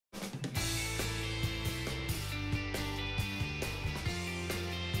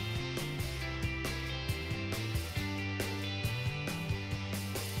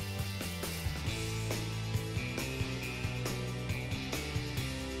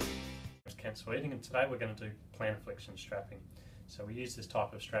Kent Sweeting, and today we're going to do plantarflexion strapping. So we use this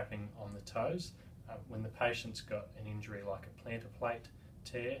type of strapping on the toes when the patient's got an injury like a plantar plate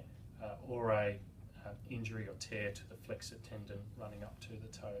tear or a injury or tear to the flexor tendon running up to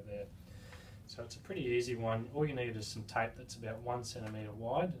the toe there. So it's a pretty easy one. All you need is some tape that's about 1 centimetre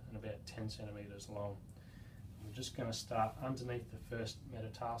wide and about 10 centimetres long. We're just going to start underneath the first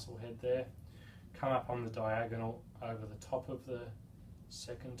metatarsal head there, come up on the diagonal over the top of the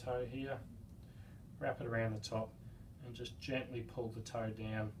second toe here, wrap it around the top and just gently pull the toe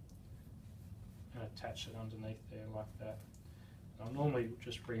down and attach it underneath there like that. And I'll normally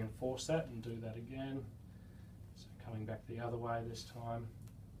just reinforce that and do that again. So coming back the other way this time,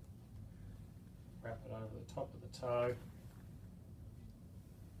 wrap it over the top of the toe,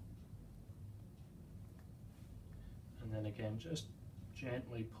 and then again just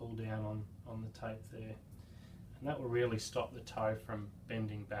gently pull down on the tape there, and that will really stop the toe from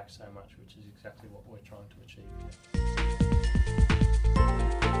bending back so much, which is exactly what we're trying to achieve.